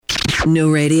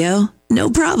No radio? No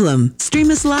problem.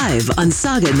 Stream us live on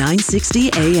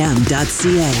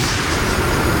saga960am.ca.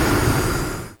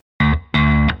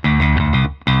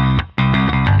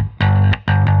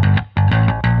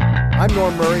 I'm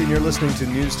Norm Murray, and you're listening to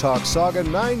News Talk Saga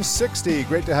 960.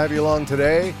 Great to have you along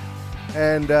today.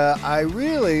 And I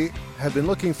really have been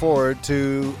looking forward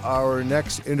to our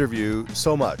next interview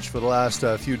so much for the last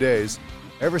few days,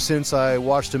 ever since I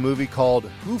watched a movie called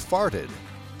Who Farted?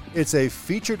 It's a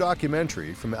feature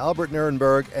documentary from Albert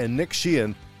Nerenberg and Nik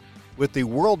Sheehan, with the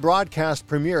world broadcast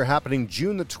premiere happening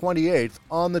June the 28th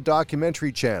on the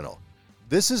documentary channel.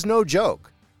 This is no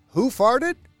joke. Who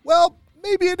farted? Well,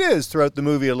 maybe it is throughout the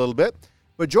movie a little bit.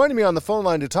 But joining me on the phone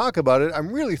line to talk about it,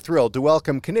 I'm really thrilled to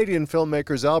welcome Canadian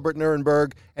filmmakers Albert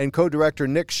Nerenberg and co-director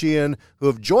Nik Sheehan, who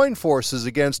have joined forces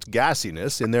against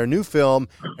gassiness in their new film,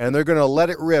 and they're going to let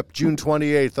it rip June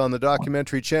 28th on the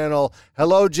documentary channel.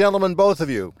 Hello, gentlemen, both of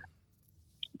you.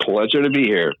 Pleasure to be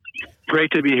here.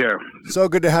 Great to be here. So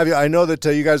good to have you. I know that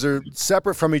you guys are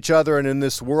separate from each other, and in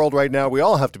this world right now, we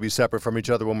all have to be separate from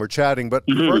each other when we're chatting. But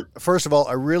first of all,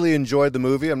 I really enjoyed the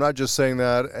movie. I'm not just saying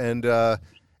that. And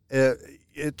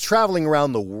traveling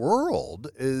around the world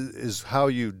is how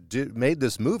you made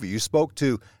this movie. You spoke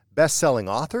to best-selling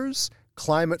authors,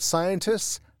 climate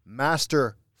scientists,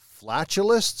 master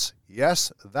flatulists.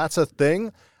 Yes, that's a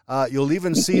thing. You'll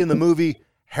even see in the movie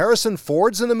Harrison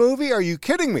Ford's in the movie? Are you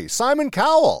kidding me? Simon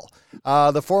Cowell,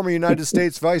 the former United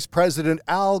States Vice President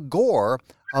Al Gore,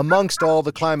 amongst all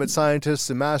the climate scientists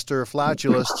and master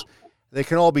flatulists. They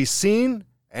can all be seen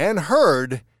and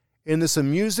heard in this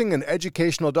amusing and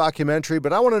educational documentary.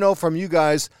 But I want to know from you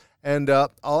guys, and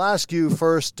I'll ask you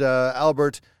first,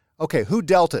 Albert, okay, who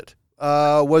dealt it?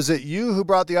 Was it you who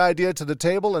brought the idea to the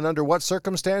table, and under what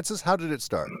circumstances? How did it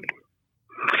start?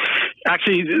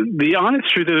 Actually, the honest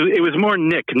truth is it was more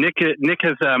Nik. Nik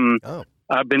has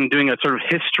been doing a sort of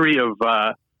history of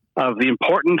the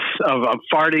importance of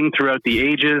farting throughout the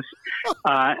ages.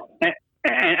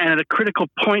 And at a critical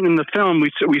point in the film, we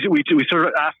sort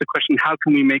of asked the question, how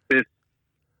can we make this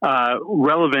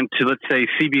relevant to, let's say,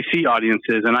 CBC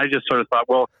audiences? And I just sort of thought,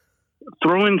 well,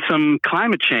 throw in some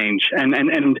climate change. And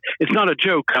it's not a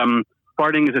joke.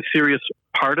 Farting is a serious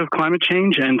part of climate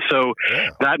change. And so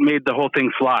that made the whole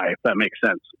thing fly, if that makes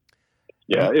sense.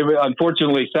 Yeah,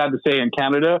 unfortunately, sad to say, in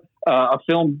Canada, a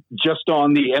film just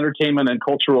on the entertainment and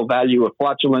cultural value of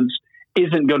flatulence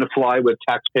isn't going to fly with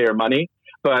taxpayer money.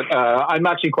 But I'm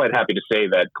actually quite happy to say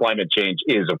that climate change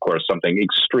is, of course, something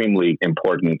extremely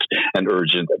important and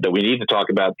urgent that we need to talk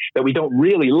about, that we don't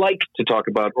really like to talk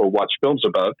about or watch films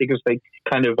about because they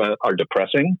kind of are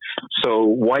depressing. So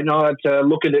why not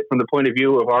look at it from the point of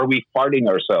view of, are we farting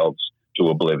ourselves to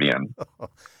oblivion?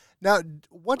 Now,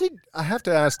 I have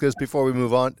to ask this before we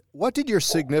move on. What did your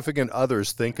significant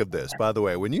others think of this, by the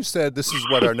way? When you said this is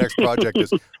what our next project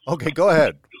is. Okay, go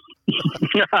ahead.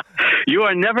 You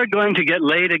are never going to get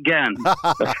laid again.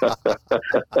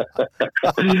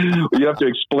 You have to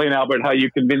explain, Albert, how you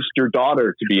convinced your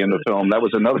daughter to be in the film. That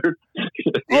was another.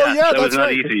 That was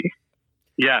not easy.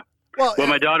 Yeah. Well,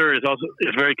 my daughter is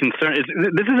very concerned.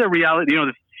 This is a reality.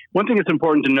 One thing that's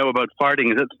important to know about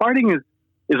farting is that farting is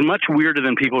much weirder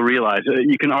than people realize.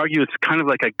 You can argue it's kind of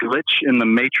like a glitch in the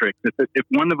matrix. If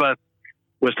one of us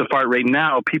was to fart right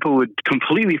now, people would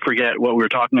completely forget what we were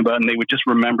talking about, and they would just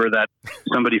remember that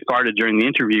somebody farted during the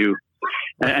interview.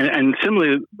 And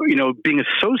similarly, being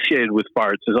associated with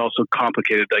farts is also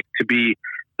complicated. Like, to be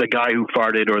the guy who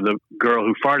farted or the girl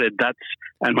who farted,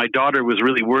 and my daughter was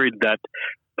really worried that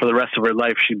for the rest of her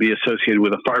life she'd be associated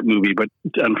with a fart movie, but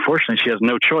unfortunately she has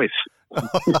no choice.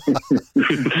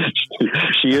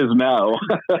 She is now.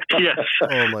 Yes.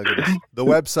 Oh my goodness. The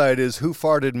website is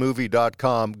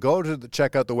whofartedmovie.com. Go to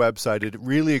check out the website. It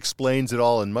really explains it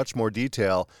all in much more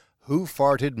detail.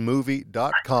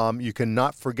 whofartedmovie.com. You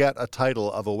cannot forget a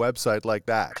title of a website like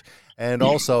that. And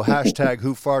also hashtag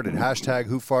whofarted, hashtag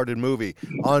whofartedmovie.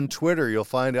 On Twitter, you'll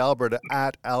find Albert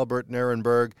at Albert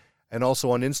Nerenberg, and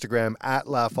also on Instagram at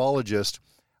Laughologist.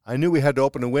 I knew we had to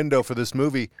open a window for this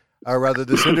movie, or rather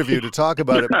this interview, to talk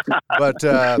about it. But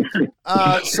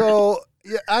so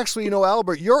actually,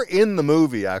 Albert, you're in the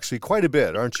movie actually quite a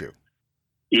bit, aren't you?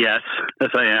 Yes,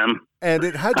 I am. And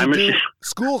it had to do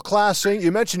school classing.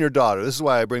 You mentioned your daughter. This is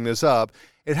why I bring this up.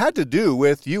 It had to do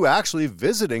with you actually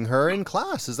visiting her in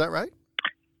class. Is that right?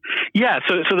 Yeah.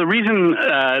 So the reason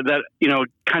that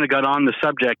kind of got on the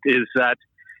subject is that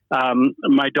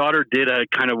my daughter did a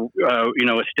kind of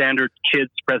a standard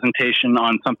kids presentation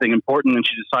on something important, and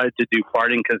she decided to do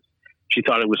farting because she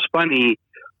thought it was funny.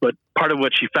 But part of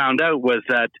what she found out was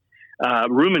that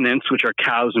ruminants, which are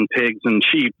cows and pigs and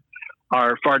sheep,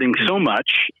 are farting so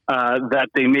much that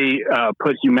they may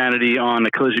put humanity on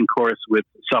a collision course with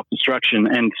self-destruction.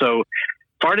 And so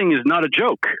farting is not a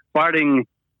joke. Farting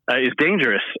is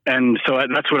dangerous. And so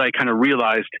that's what I kind of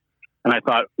realized. And I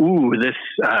thought, ooh, this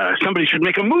somebody should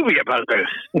make a movie about this.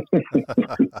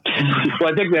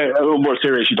 Well, I think that a little more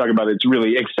serious you talk about it's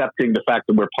really accepting the fact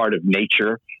that we're part of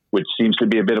nature, which seems to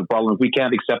be a bit of a problem. If we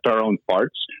can't accept our own farts,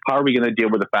 how are we going to deal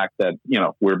with the fact that, you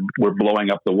know, we're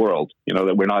blowing up the world, you know,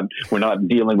 that we're not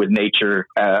dealing with nature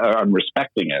and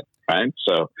respecting it, right?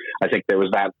 So I think there was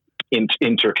that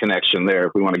interconnection there,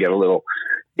 if we want to get a little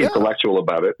intellectual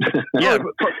about it. Yeah,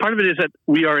 part of it is that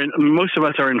most of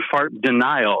us are in fart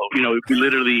denial. You know, we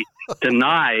literally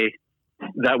deny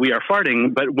that we are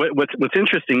farting. But what's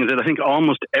interesting is that I think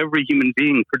almost every human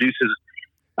being produces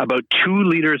about 2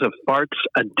 liters of farts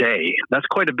a day. That's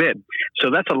quite a bit.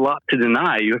 So that's a lot to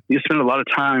deny. You spend a lot of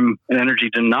time and energy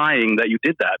denying that you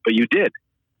did that, but you did.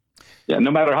 Yeah,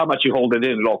 no matter how much you hold it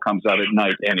in, it all comes out at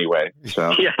night anyway.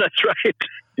 So yeah, that's right.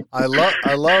 I love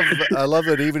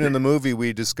that even in the movie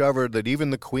we discovered that even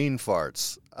the Queen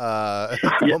farts at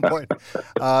one point.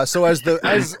 So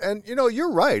and you know,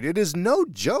 you're right. It is no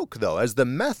joke though, as the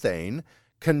methane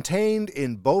contained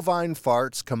in bovine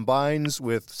farts combines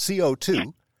with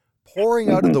CO2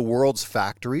 pouring out of the world's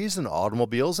factories and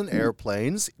automobiles and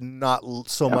airplanes. Not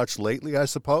so much lately, I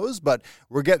suppose, but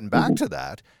we're getting back to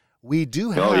that. We do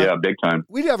have big time.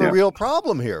 We have a real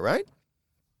problem here, right?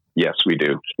 Yes, we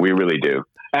do. We really do.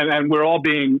 And we're all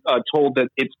being told that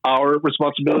it's our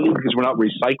responsibility because we're not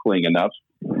recycling enough.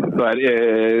 But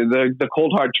the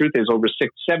cold hard truth is over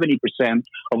 70%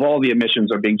 of all the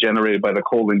emissions are being generated by the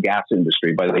coal and gas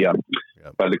industry, by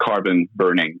the carbon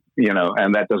burning, you know,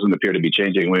 and that doesn't appear to be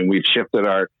changing when we've shifted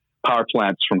our power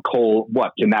plants from coal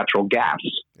to natural gas.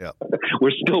 Yeah,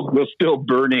 we're still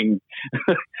burning,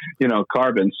 you know,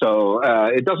 carbon. So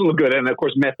it doesn't look good. And of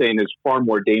course, methane is far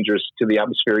more dangerous to the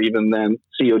atmosphere even than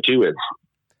CO2 is.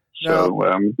 So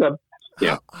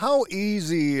how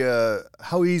easy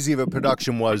of a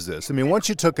production was this? I mean, once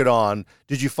you took it on,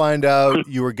 did you find out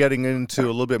you were getting into a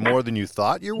little bit more than you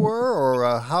thought you were,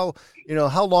 or how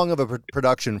long of a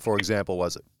production, for example,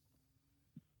 was it?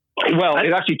 Well,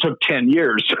 it actually took 10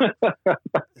 years.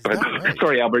 Right?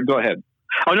 Sorry, Albert, go ahead.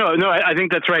 Oh, no, I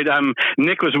think that's right.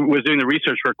 Nick was doing the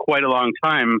research for quite a long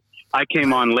time. I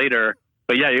came on later,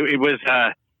 but yeah, it was,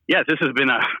 this has been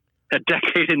a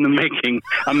decade in the making,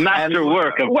 a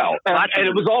masterwork of... Well, and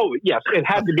it was always, yes, it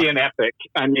had to be an epic.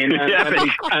 I mean,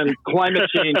 and climate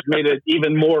change made it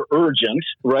even more urgent,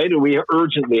 right? We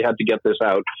urgently had to get this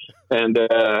out. And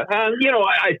you know,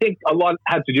 I think a lot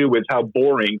had to do with how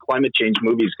boring climate change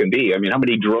movies can be. I mean, how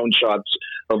many drone shots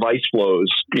of ice flows,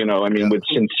 you know, I mean, with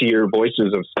sincere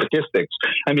voices of statistics.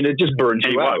 I mean, it just burns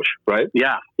you out, right?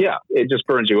 Yeah. Yeah, it just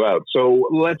burns you out. So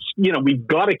we've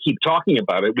got to keep talking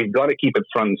about it. We've got to keep it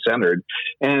front and centered.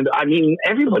 And I mean,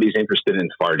 everybody's interested in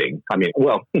farting. I mean,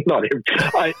 well, not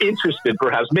interested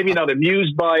perhaps, maybe not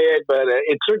amused by it, but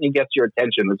it certainly gets your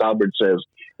attention, as Albert says.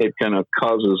 It kind of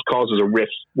causes a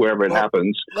rift wherever it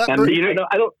happens. And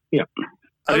I don't. Yeah.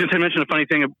 I was going to mention a funny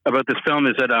thing about this film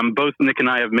is that both Nick and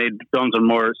I have made films on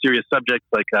more serious subjects,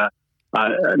 like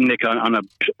Nick on a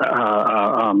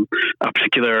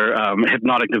particular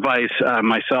hypnotic device,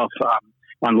 myself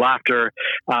on laughter.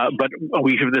 But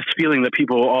we have this feeling that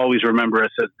people will always remember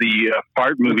us as the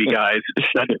fart movie guys.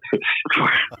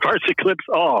 Farts eclipse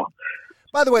all.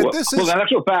 By the way, this is... Well, in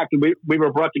actual fact, we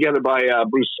were brought together by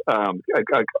Bruce,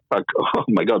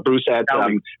 Bruce at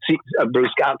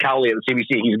Bruce Cowley at the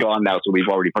CBC. He's gone now, so we've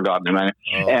already forgotten him.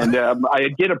 And I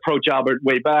did approach Albert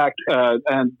way back,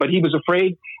 but he was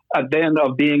afraid then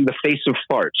of being the face of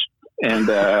fart.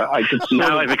 And I could see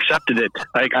now I've accepted it.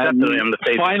 I accepted him. The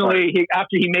face. Finally,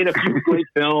 after he made a few great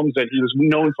films and he was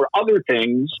known for other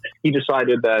things, he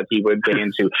decided that he would get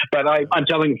into. But I'm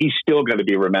telling you, he's still going to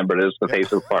be remembered as the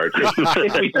face of fart if we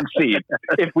succeed.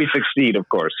 If we succeed, of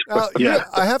course.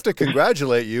 I have to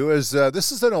congratulate you, as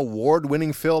this is an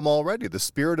award-winning film already. The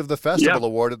Spirit of the Festival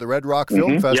Award at the Red Rock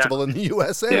Film Festival in the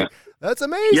USA. Yeah. That's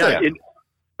amazing. Yeah,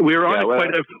 we were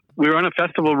on a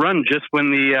festival run just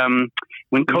when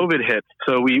when COVID hit,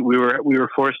 so we were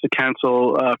forced to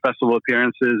cancel festival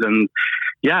appearances, and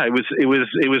it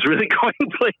was really going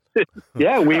places.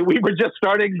 Yeah, we were just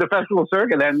starting the festival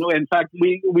circuit, and in fact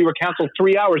we were canceled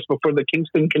 3 hours before the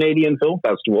Kingston Canadian Film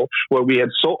Festival, where we had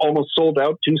almost sold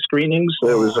out 2 screenings.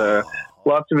 There was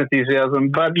lots of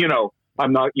enthusiasm, but you know,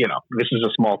 I'm not, this is a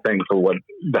small thing for what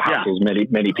the hassles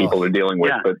many people are dealing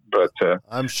with. Yeah. But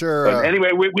I'm sure. But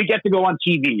anyway, we get to go on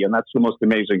TV, and that's the most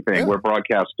amazing thing. Yeah. We're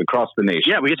broadcast across the nation.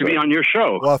 Yeah, we get to be on your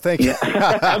show. Well, thank you.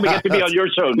 And we get to be on your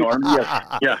show, Norm.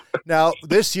 Yes. Yeah. Now,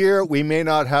 this year, we may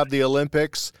not have the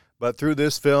Olympics, but through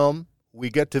this film, we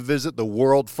get to visit the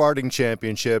World Farting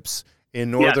Championships in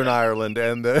Northern Ireland,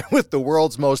 and with the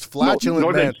world's most flatulent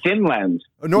Northern Finland.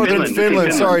 Northern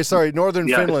Finland. Sorry. Northern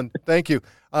Finland. Thank you.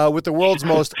 With the world's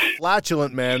most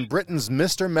flatulent man, Britain's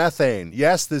Mr. Methane.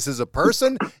 Yes, this is a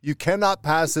person. You cannot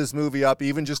pass this movie up,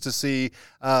 even just to see,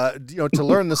 to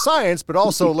learn the science, but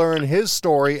also learn his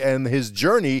story and his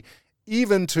journey,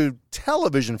 even to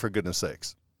television, for goodness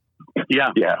sakes. Yeah.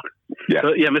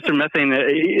 So, Mr. Methane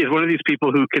is one of these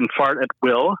people who can fart at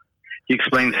will. He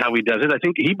explains how he does it. I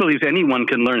think he believes anyone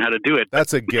can learn how to do it.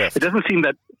 That's a gift. It doesn't seem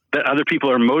that other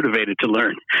people are motivated to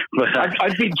learn. But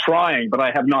I've been trying, but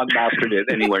I have not mastered it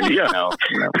anywhere near now.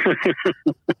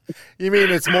 You mean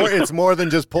it's more than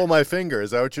just pull my finger?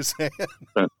 Is that what you're saying?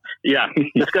 Yeah,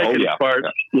 this guy can fart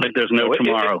like there's no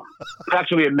tomorrow. It's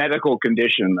actually a medical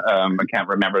condition. I can't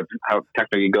remember how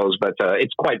technically it goes, but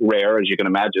it's quite rare, as you can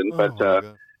imagine.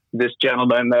 This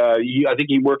gentleman, I think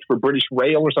he worked for British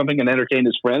Rail or something and entertained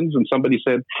his friends, and somebody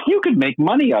said, you could make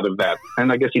money out of that. And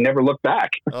I guess he never looked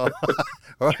back. So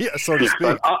to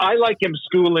speak. I like him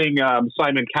schooling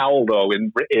Simon Cowell, though,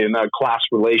 in class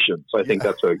relations. I think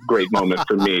that's a great moment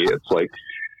for me. It's like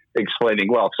explaining,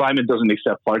 Simon doesn't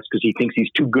accept farts because he thinks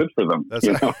he's too good for them. That's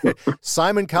right.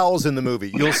 Simon Cowell's in the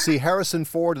movie. You'll see Harrison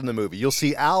Ford in the movie. You'll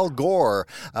see Al Gore,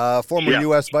 former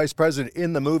U.S. Vice President,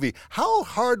 in the movie. How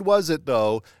hard was it,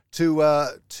 though,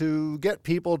 to get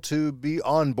people to be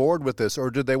on board with this,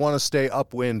 or did they want to stay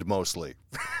upwind mostly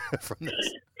from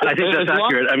this? I think that's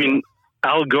accurate. I mean,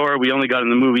 Al Gore, we only got in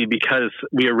the movie because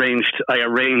I arranged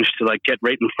to get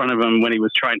right in front of him when he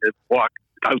was trying to walk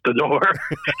out the door.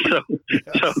 So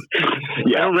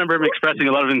I don't remember him expressing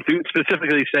a lot of enthusiasm,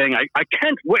 specifically saying, I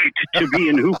can't wait to be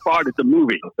in Who Farted the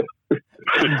movie.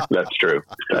 That's true.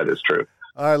 That is true.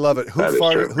 I love it. Who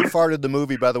Farted the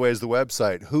Movie, by the way, is the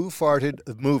website. Who Farted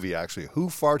the Movie, actually.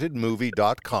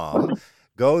 WhoFartedMovie.com.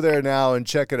 Go there now and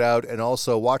check it out, and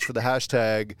also watch for the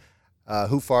hashtag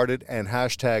Who Farted and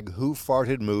hashtag Who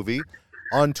Farted Movie.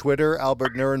 On Twitter,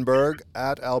 Albert Nerenberg,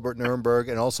 at Albert Nerenberg,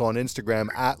 and also on Instagram,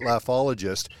 at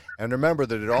Laughologist. And remember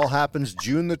that it all happens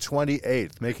June the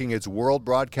 28th, making its world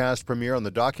broadcast premiere on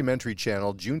the documentary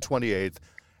channel, June 28th.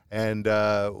 And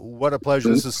what a pleasure.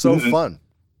 This is so fun.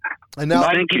 And now,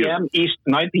 9 p.m.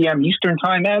 Eastern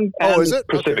time and is it?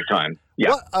 Pacific time.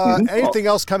 Yeah. Anything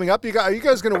else coming up? Are you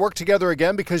guys going to work together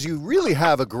again? Because you really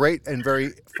have a great and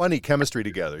very funny chemistry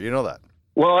together. You know that.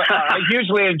 Well, I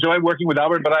hugely enjoy working with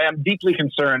Albert, but I am deeply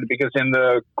concerned because in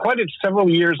the several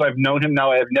years I've known him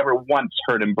now, I have never once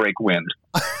heard him break wind.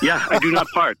 Yeah, I do not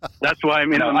fart. That's why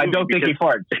I'm in. I don't think he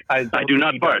farts. I do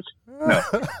not fart. No.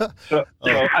 So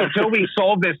until we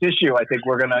solve this issue, I think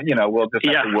we're gonna, we'll just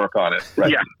have to work on it.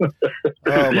 Right? Yeah.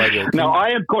 Oh my God. Now, I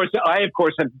of course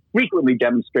have frequently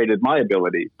demonstrated my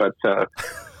ability, but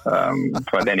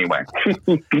anyway,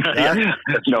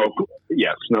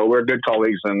 we're good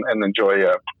colleagues and enjoy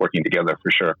working together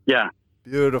for sure. Yeah.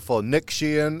 Beautiful. Nik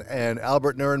Sheehan and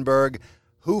Albert Nerenberg.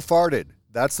 Who Farted?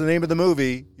 That's the name of the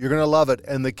movie. You're going to love it.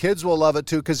 And the kids will love it,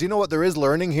 too, because you know what? There is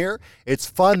learning here. It's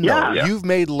fun, though. Yeah. You've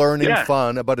made learning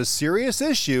fun about a serious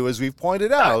issue, as we've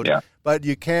pointed out, but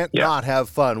you can't not have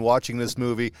fun watching this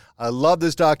movie. I love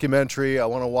this documentary. I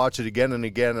want to watch it again and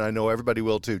again, and I know everybody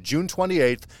will, too. June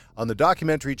 28th on the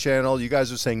documentary channel. You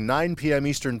guys are saying 9 p.m.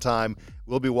 Eastern Time.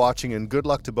 We'll be watching, and good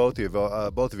luck to both of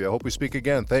you. I hope we speak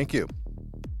again. Thank you.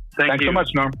 Thanks so much,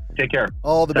 Norm. Take care.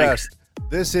 All the best.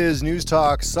 This is News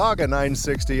Talk Saga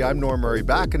 960. I'm Norm Murray.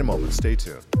 Back in a moment. Stay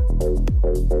tuned.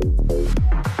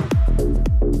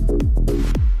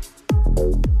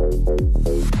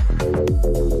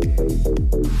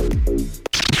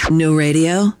 No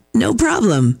radio? No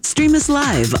problem. Stream us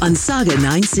live on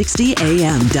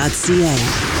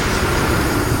saga960am.ca.